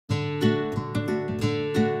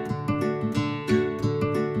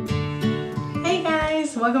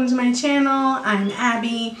welcome to my channel. I'm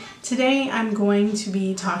Abby. Today I'm going to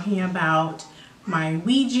be talking about my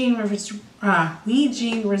WEGENE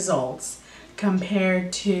results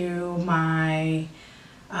compared to my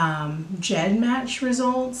GEDMATCH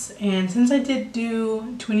results. And since I did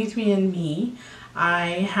do 23andMe, I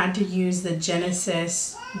had to use the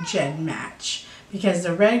Genesis GEDMATCH because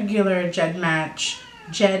the regular GEDMATCH,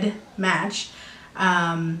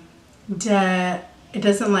 it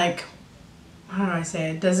doesn't, like, how do I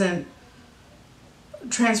say it, doesn't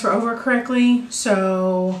transfer over correctly.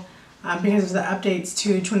 So because of the updates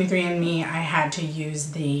to 23andMe, I had to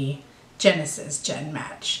use the Genesis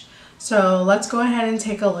GEDMATCH. So let's go ahead and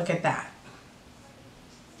take a look at that.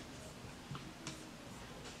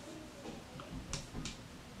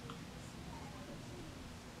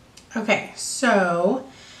 Okay, so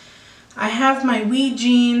I have my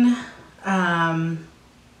WEGENE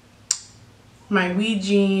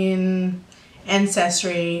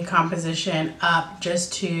ancestry composition up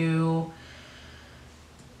just to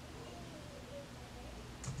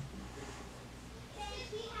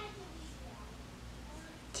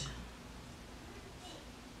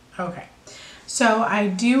okay, so I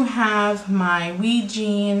do have my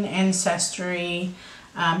WEGENE ancestry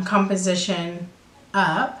composition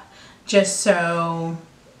up just so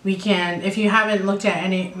we can, if you haven't looked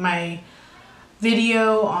at my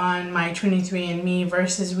video on my 23andMe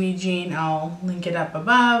versus WEGENE, I'll link it up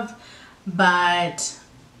above, but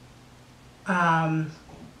I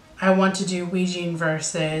want to do WEGENE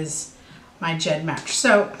versus my GEDMATCH.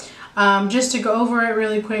 So just to go over it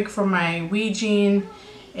really quick, for my WEGENE,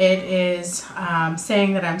 it is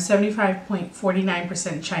saying that I'm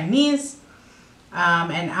 75.49% Chinese,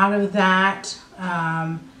 and out of that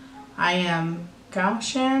I am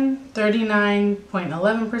Gaoshan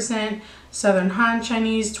 39.11%, Southern Han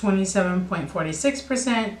Chinese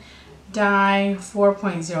 27.46%, Dai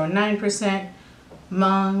 4.09%,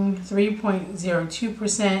 Hmong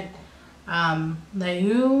 3.02%,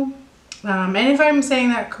 Liu, and if I'm saying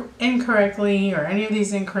that incorrectly or any of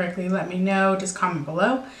these incorrectly, let me know, just comment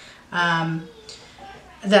below.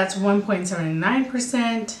 That's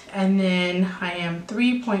 1.79%, and then I am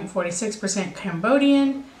 3.46%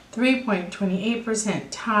 Cambodian, 3.28%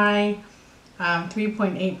 Thai,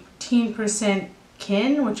 3.18%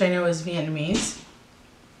 Kin, which I know is Vietnamese.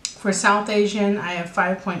 For South Asian, I have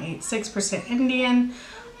 5.86% Indian,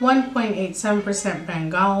 1.87%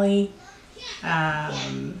 Bengali.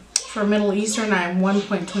 For Middle Eastern, I am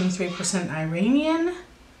 1.23% Iranian.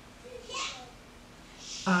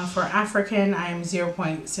 For African, I am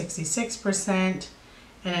 0.66%,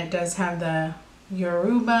 and it does have the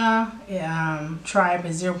Yoruba tribe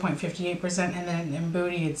is 0.58%, and then in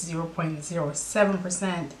Booty it's 0.07%.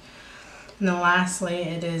 And then lastly,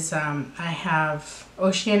 it is I have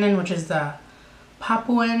Oceanian, which is the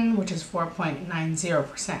Papuan, which is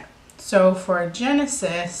 4.90%. So for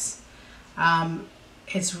Genesis,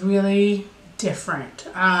 it's really different.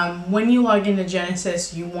 When you log into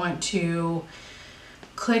Genesis, you want to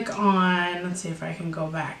click on, let's see if I can go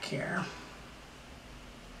back here.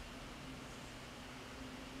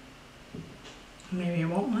 Maybe it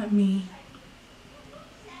won't let me.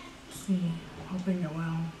 Let's see, hoping it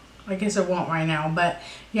will. I guess it won't right now, but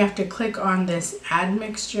you have to click on this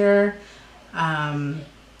admixture. I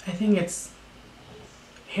think it's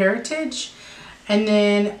heritage. And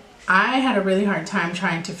then I had a really hard time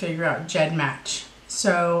trying to figure out GEDMATCH.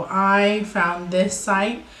 So I found this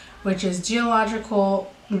site, which is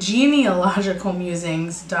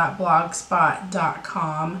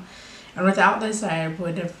genealogicalmusings.blogspot.com, and without this I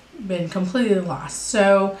would have been completely lost.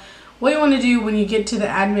 So what you want to do when you get to the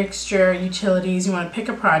admixture utilities, you want to pick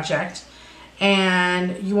a project,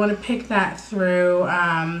 and you want to pick that through,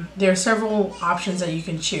 there are several options that you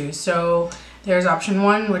can choose. So there's option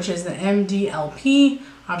 1, which is the MDLP,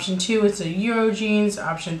 option 2 is the Eurogenes,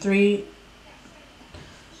 option 3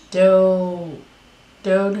 DODCAD,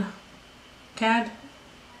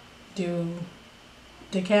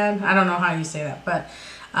 I don't know how you say that, but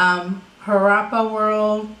Harappa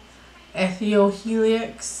World,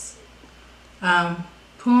 Ethiohelix,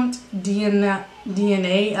 Punt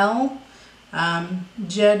DNA-L,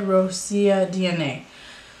 Jedrosia DNA.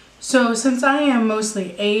 So since I am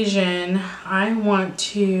mostly Asian, I want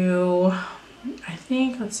to, I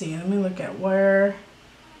think, let's see, let me look at where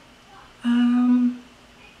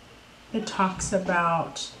it talks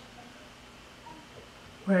about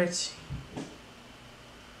where it's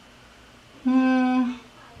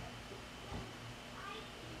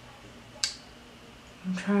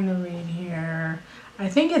I'm trying to read here. I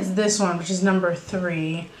think it's this one, which is number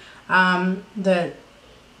 3, the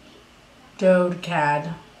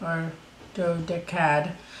DODCAD, or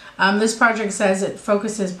Dodecad. This project says it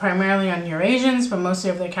focuses primarily on Eurasians, but most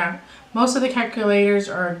of the calculators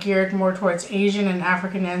are geared more towards Asian and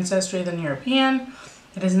African ancestry than European.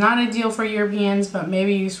 It is not ideal for Europeans, but may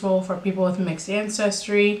be useful for people with mixed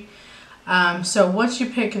ancestry. So once you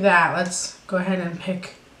pick that, let's go ahead and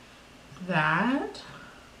pick that.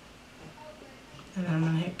 And then I'm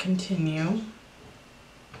going to hit continue.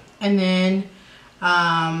 And then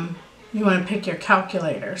you want to pick your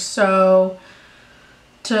calculator. So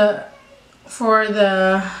for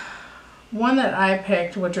the one that I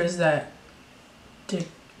picked, which was the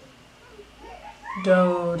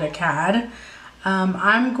Dodecad,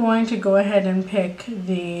 I'm going to go ahead and pick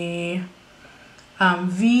the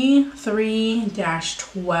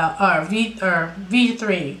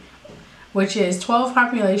V3, which is 12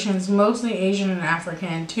 populations, mostly Asian and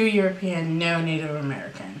African, 2 European, no Native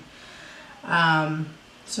American.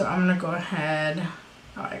 So I'm gonna go ahead.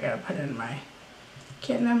 Oh, I gotta put in my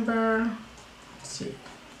kit number. Let's see.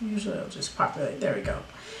 Usually it'll just populate. There we go.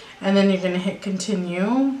 And then you're gonna hit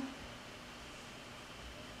continue.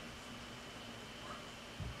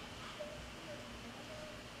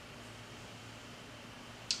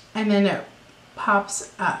 And then it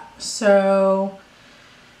pops up. So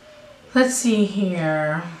let's see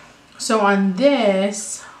here. So on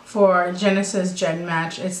this, for Genesis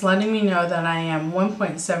GEDMATCH, it's letting me know that I am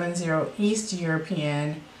 1.70 East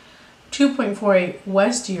European, 2.48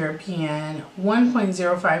 West European,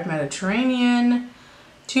 1.05 Mediterranean,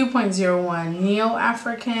 2.01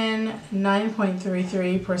 Neo-African,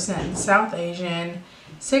 9.33% South Asian,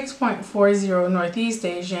 6.40 Northeast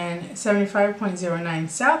Asian, 75.09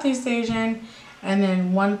 Southeast Asian, and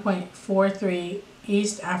then 1.43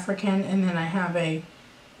 East African, and then I have a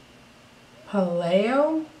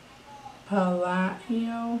Paleo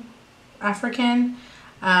African.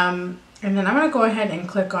 And then I'm going to go ahead and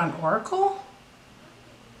click on Oracle.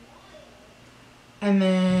 And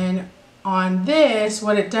then on this,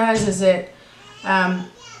 what it does is it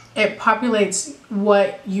populates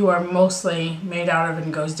what you are mostly made out of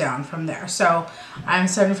and goes down from there. So I'm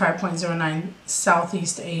 75.09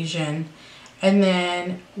 Southeast Asian. And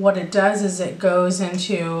then what it does is it goes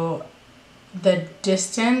into the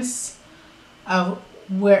distance of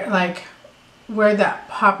where that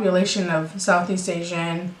population of Southeast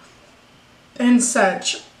Asian and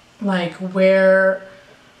such, like where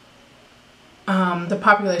the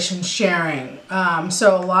population's sharing.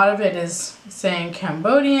 So a lot of it is saying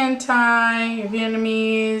Cambodian, Thai,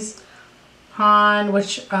 Vietnamese, Han,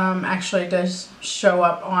 which actually does show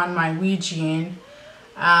up on my WEGENE.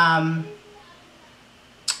 And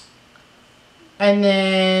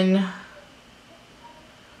then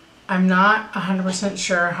I'm not 100%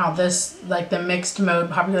 sure how this, like the mixed mode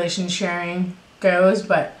population sharing goes,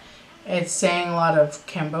 but it's saying a lot of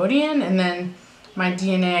Cambodian, and then my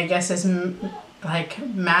DNA, I guess, is like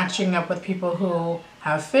matching up with people who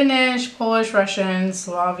have Finnish, Polish, Russian,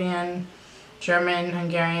 Slavian, German,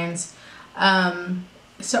 Hungarians.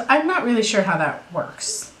 So I'm not really sure how that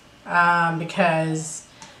works, because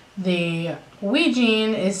the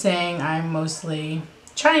WEGENE is saying I'm mostly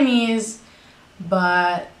Chinese,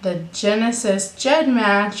 but the Genesis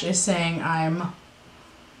GEDMATCH is saying I'm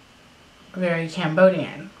very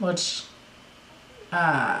Cambodian, which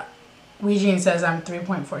WEGENE says I'm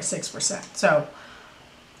 3.46%. So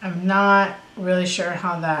I'm not really sure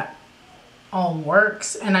how that all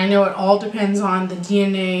works. And I know it all depends on the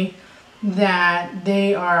DNA that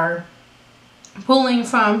they are pulling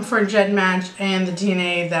from for GEDMATCH and the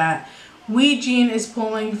DNA that WEGENE is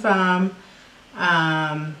pulling from.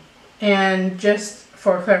 And just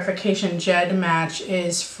for clarification, GEDMATCH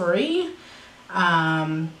is free.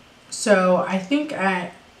 So I think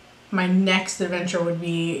my next adventure would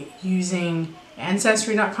be using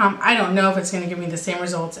Ancestry.com. I don't know if it's going to give me the same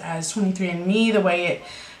results as 23andMe, the way it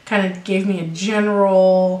kind of gave me a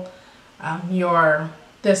general, you're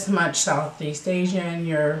this much Southeast Asian,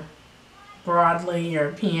 you're broadly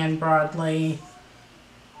European, broadly,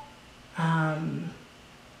 I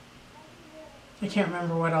can't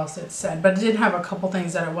remember what else it said, but it did have a couple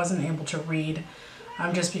things that I wasn't able to read,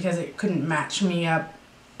 just because it couldn't match me up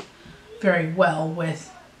very well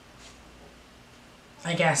with,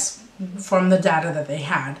 I guess, from the data that they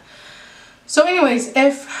had. So anyways,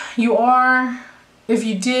 if you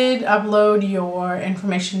did upload your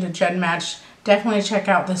information to GEDMATCH, definitely check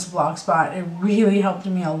out this blogspot. It really helped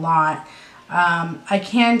me a lot. I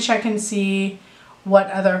can check and see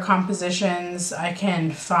what other compositions I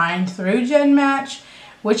can find through GEDMATCH,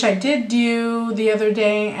 which I did do the other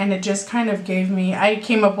day, and it just kind of gave me, I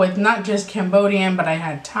came up with not just Cambodian, but I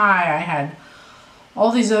had Thai, I had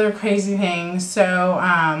all these other crazy things. So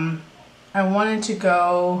I wanted to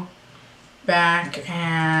go back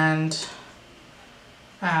and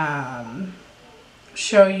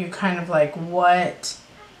show you kind of like what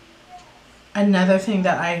another thing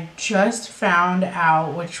that I just found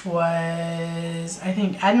out, which was, I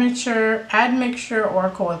think, admixture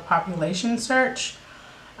oracle with population search.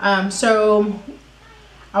 So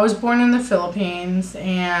I was born in the Philippines,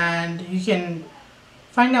 and you can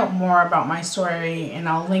find out more about my story, and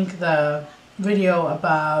I'll link the video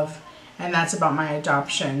above, and that's about my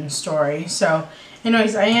adoption story. So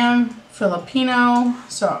anyways, I am Filipino,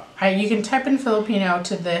 so you can type in Filipino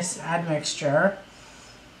to this admixture.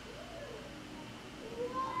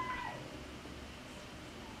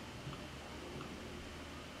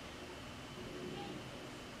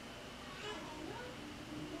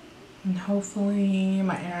 And hopefully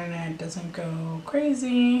my internet doesn't go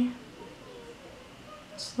crazy.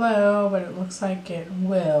 Slow, but it looks like it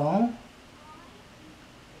will.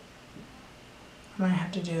 I might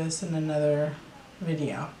have to do this in another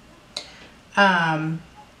video.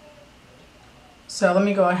 So let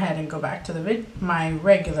me go ahead and go back to my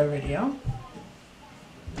regular video.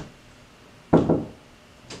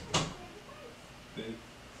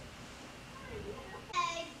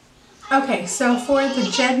 Okay, so for the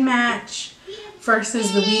GEDMATCH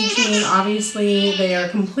versus the WEGENE, obviously they are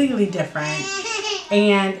completely different,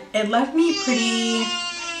 and it left me pretty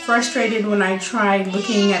frustrated when I tried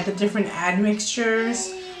looking at the different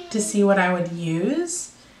admixtures to see what I would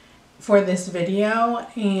use for this video,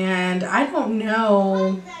 and I don't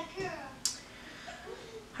know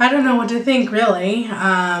what to think, really.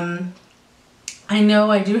 I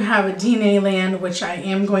know I do have a DNA land, which I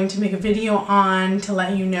am going to make a video on to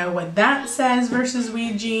let you know what that says versus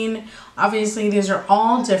WEGENE. Obviously, these are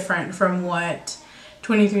all different from what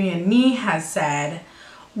 23andMe has said.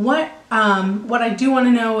 What I do want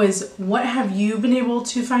to know is, what have you been able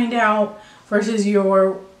to find out versus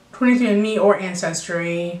your 23andMe or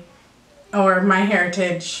Ancestry or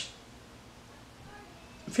MyHeritage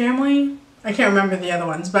family? I can't remember the other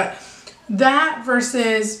ones, but that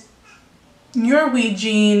versus your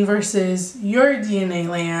WEGENE versus your DNA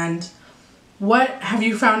land, what have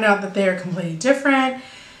you found out that they are completely different?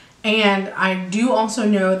 And I do also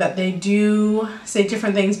know that they do say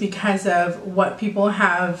different things because of what people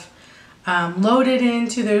have loaded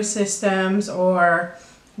into their systems, or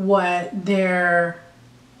what the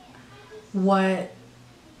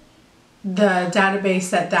database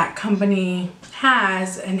that company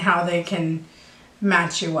has, and how they can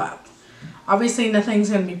match you up. Obviously, nothing's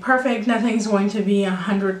going to be perfect. Nothing's going to be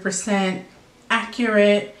 100%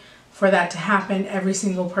 accurate. For that to happen, every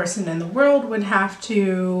single person in the world would have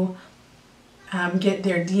to get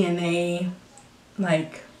their DNA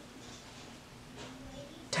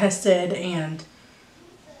tested and,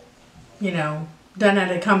 done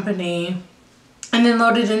at a company, and then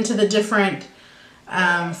loaded into the different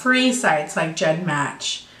free sites like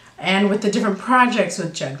GEDMATCH, and with the different projects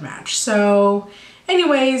with GEDMATCH. So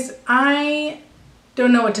anyways, I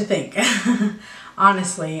don't know what to think,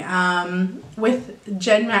 honestly. With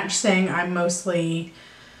GEDMATCH saying I'm mostly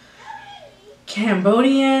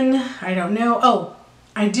Cambodian, I don't know. Oh,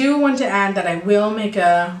 I do want to add that I will make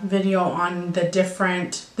a video on the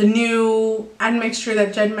new admixture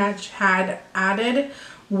that GEDMATCH had added,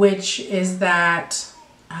 which is that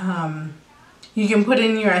you can put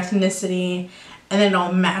in your ethnicity, and then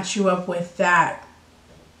it'll match you up with that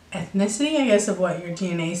ethnicity, I guess, of what your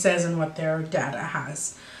DNA says and what their data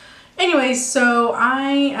has. Anyways, so I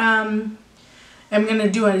am going to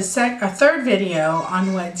do a third video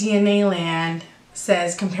on what DNA land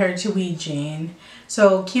says compared to WEGENE.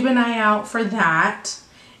 So keep an eye out for that.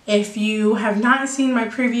 If you have not seen my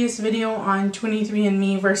previous video on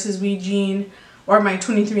 23andMe versus WEGENE, or my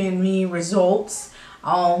 23andMe results,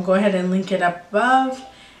 I'll go ahead and link it up above.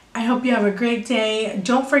 I hope you have a great day.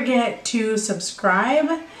 Don't forget to subscribe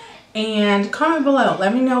and comment below.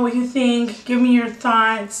 Let me know what you think. Give me your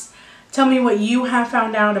thoughts. Tell me what you have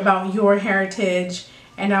found out about your heritage,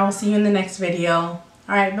 and I will see you in the next video. All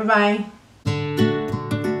right, bye-bye.